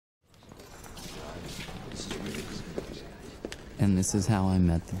And this is how I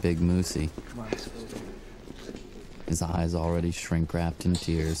met the big moosey. His eyes already shrink-wrapped in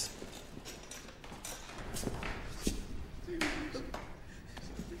tears.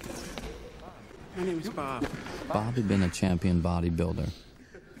 My name is Bob. Bob had been a champion bodybuilder.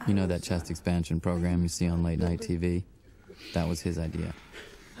 You know that chest expansion program you see on late-night TV? That was his idea.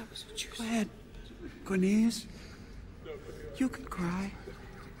 Go ahead, Cornelius. You can cry.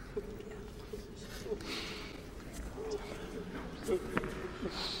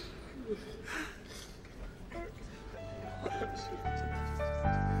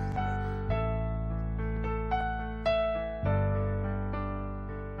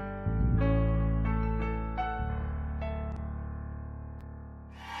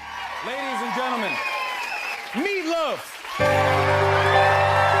 Ladies and gentlemen, Meat Loaf.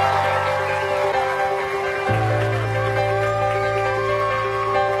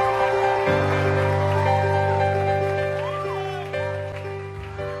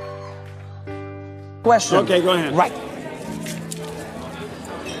 Question. Okay, go ahead. Right.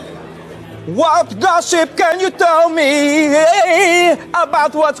 What gossip can you tell me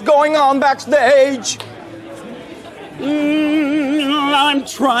about what's going on backstage? I'm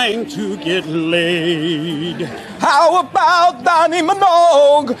trying to get laid. How about Danny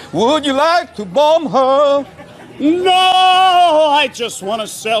Minogue? Would you like to bomb her? No, I just want to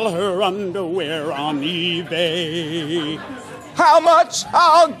sell her underwear on eBay. How much?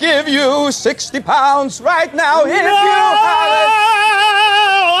 I'll give you 60 pounds right now if No, you have it.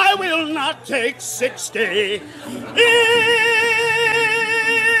 I will not take 60.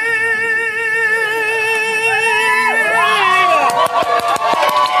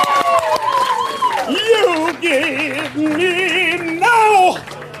 You give me no.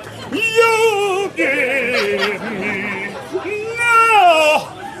 You give me no.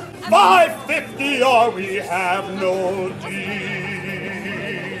 550 or we have no deal.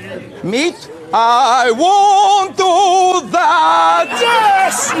 Meat? I won't do that.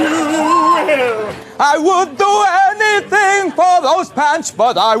 Yes, you will. I would do anything for those pants,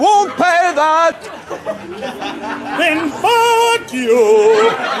 but I won't pay that. Then fuck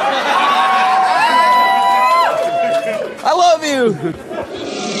you. I love you.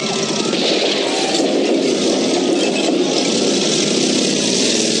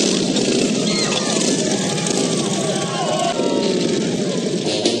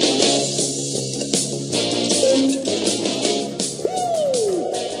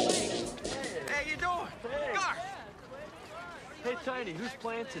 Hey, Tiny, who's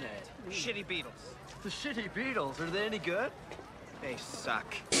playing tonight? Shitty Beatles. The Shitty Beatles. Are they any good? They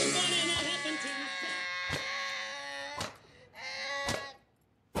suck.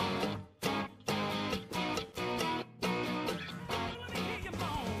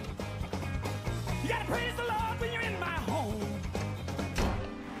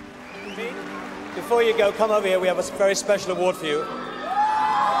 Before you go, come over here. We have a very special award for you.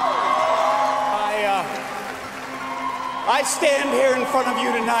 I stand here in front of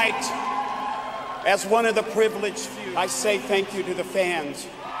you tonight as one of the privileged few. I say thank you to the fans.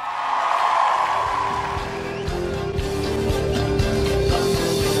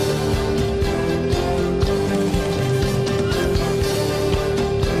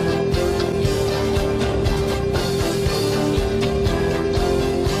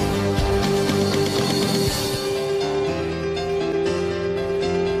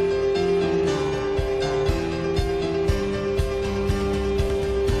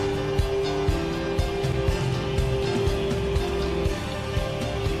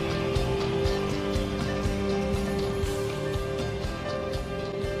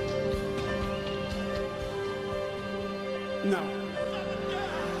 No.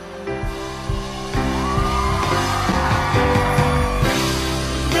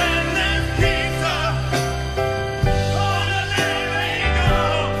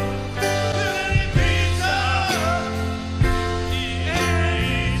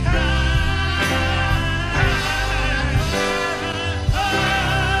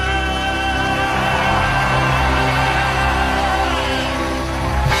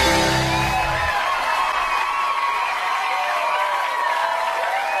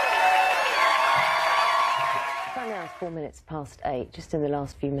 Now it's 4 minutes past 8. Just in the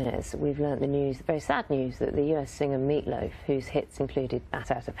last few minutes, we've learnt the news, the very sad news, that the US singer Meat Loaf, whose hits included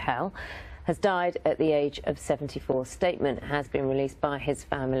Bat Out of Hell, has died at the age of 74. A statement has been released by his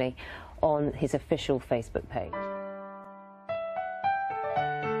family on his official Facebook page.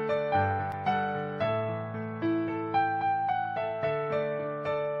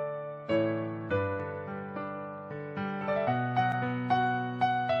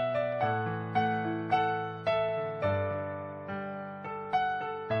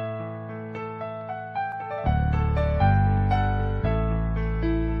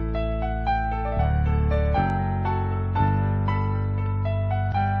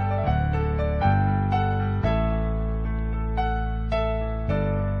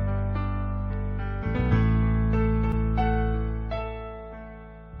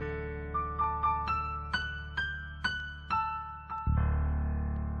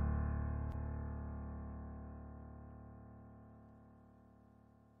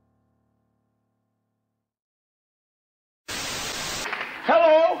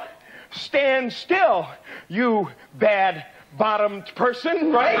 stand still, you bad-bottomed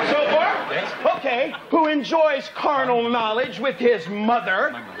person, right, so far? Yes. Okay, who enjoys carnal knowledge with his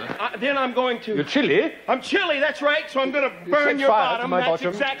mother. My mother. Then I'm going to... You're chilly? I'm chilly, that's right, so I'm going to burn set your fire to bottom. my That's bottom.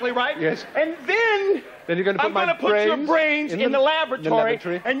 exactly right. Yes. And then... Then you're going to put I'm going to put your brains in the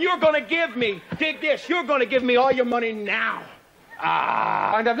laboratory, and you're going to give me, dig this, you're going to give me all your money now.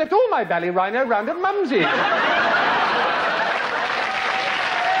 And I've left all my ballyrhino round at Mumsy.